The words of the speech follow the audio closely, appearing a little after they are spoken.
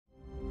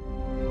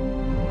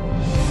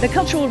The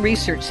Cultural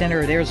Research Center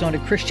at Arizona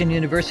Christian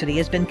University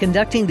has been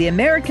conducting the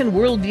American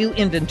Worldview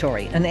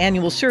Inventory, an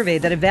annual survey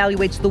that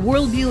evaluates the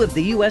worldview of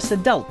the U.S.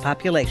 adult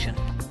population.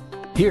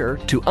 Here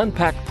to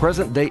unpack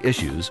present-day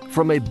issues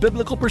from a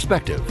biblical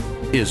perspective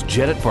is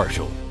Janet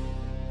Parshall.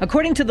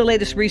 According to the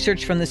latest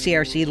research from the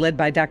CRC, led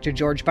by Dr.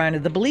 George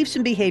Barna, the beliefs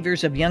and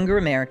behaviors of younger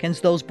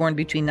Americans, those born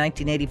between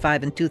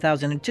 1985 and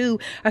 2002,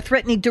 are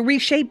threatening to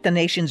reshape the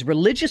nation's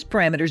religious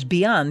parameters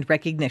beyond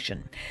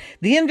recognition.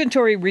 The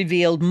inventory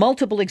revealed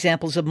multiple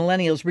examples of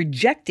millennials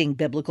rejecting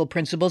biblical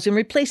principles and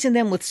replacing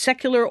them with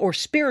secular or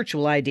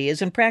spiritual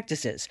ideas and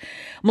practices.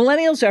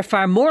 Millennials are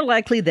far more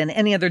likely than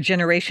any other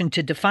generation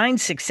to define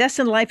success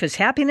in life as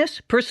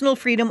happiness, personal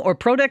freedom, or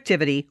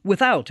productivity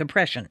without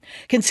oppression.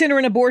 Consider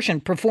an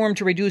abortion performed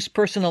to reduce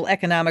personal,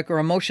 economic, or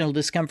emotional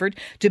discomfort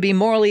to be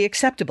morally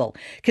acceptable.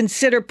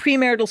 Consider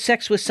premarital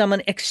sex with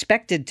someone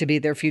expected to be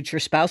their future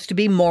spouse to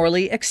be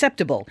morally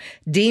acceptable.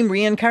 Deem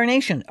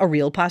reincarnation a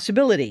real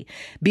possibility.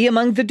 Be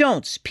among the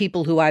don'ts,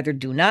 people who either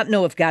do not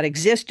know if God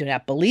exists, do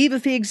not believe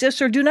if he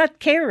exists, or do not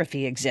care if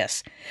he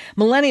exists.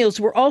 Millennials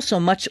were also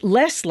much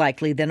less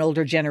likely than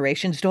older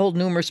generations to hold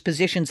numerous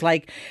positions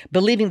like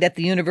believing that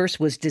the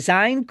universe was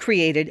designed,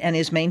 created, and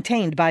is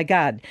maintained by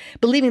God,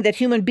 believing that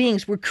human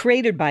beings were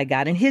created by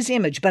God in his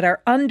image, but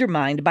are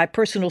undermined by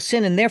personal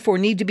sin and therefore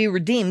need to be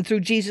redeemed through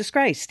Jesus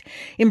Christ.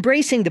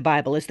 Embracing the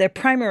Bible as their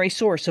primary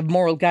source of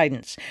moral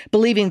guidance,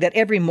 believing that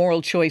every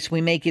moral choice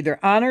we make either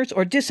honors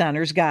or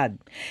dishonors God.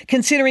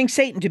 Considering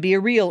Satan to be a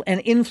real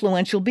and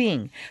influential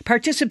being.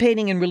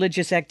 Participating in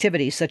religious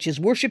activities such as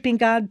worshiping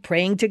God,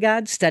 praying to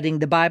God, studying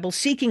the Bible,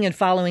 seeking and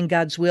following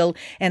God's will,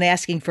 and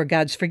asking for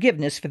God's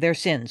forgiveness for their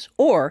sins,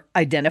 or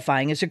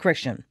identifying as a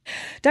Christian.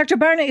 Dr.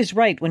 Barna is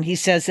right when he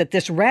says that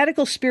this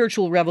radical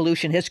spiritual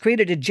revolution has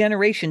created a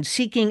generation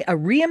seeking a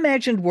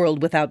reimagined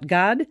world without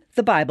God,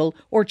 the Bible,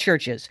 or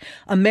churches.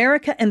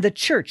 America and the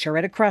church are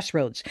at a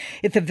crossroads.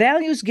 If the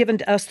values given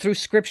to us through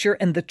Scripture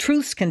and the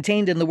truths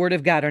contained in the Word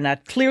of God are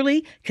not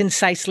clearly,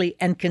 concisely,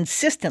 and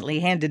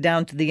consistently handed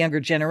down to the younger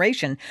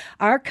generation,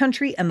 our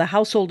country and the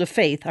household of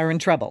faith are in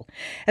trouble.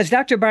 As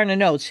Dr. Barna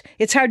notes,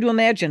 it's hard to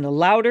imagine a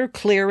louder,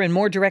 clearer, and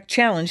more direct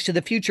challenge to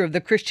the future of the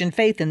Christian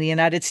faith in the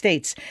United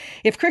States.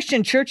 If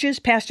Christian churches,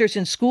 pastors,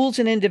 and schools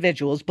and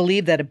individuals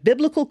believe that a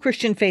biblical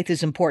Christian faith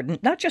is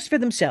important, not just for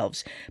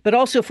themselves, but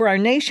also for our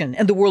nation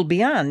and the world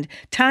beyond,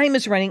 time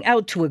is running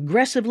out to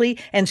aggressively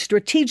and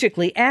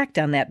strategically act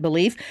on that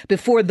belief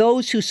before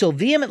those who so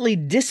vehemently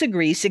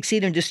disagree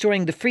succeed in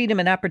destroying the freedom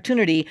and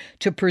opportunity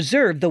to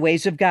preserve the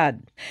ways of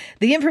God.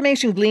 The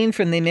information gleaned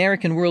from the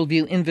American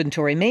Worldview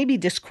Inventory may be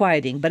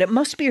disquieting, but it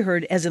must be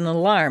heard as an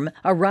alarm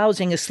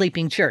arousing a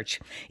sleeping church.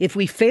 If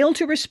we fail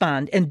to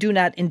respond and do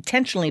not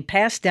intentionally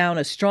pass down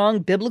a strong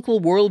biblical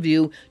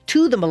worldview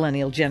to the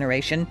millennial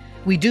generation,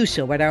 we do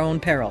so at our own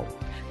peril.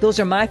 Those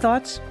are my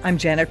thoughts. I'm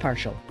Janet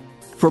Parshall.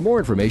 For more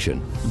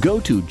information, go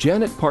to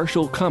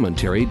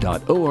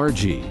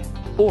janetparshallcommentary.org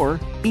or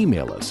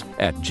email us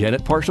at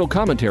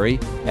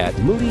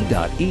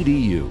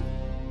janetparshallcommentary@moody.edu.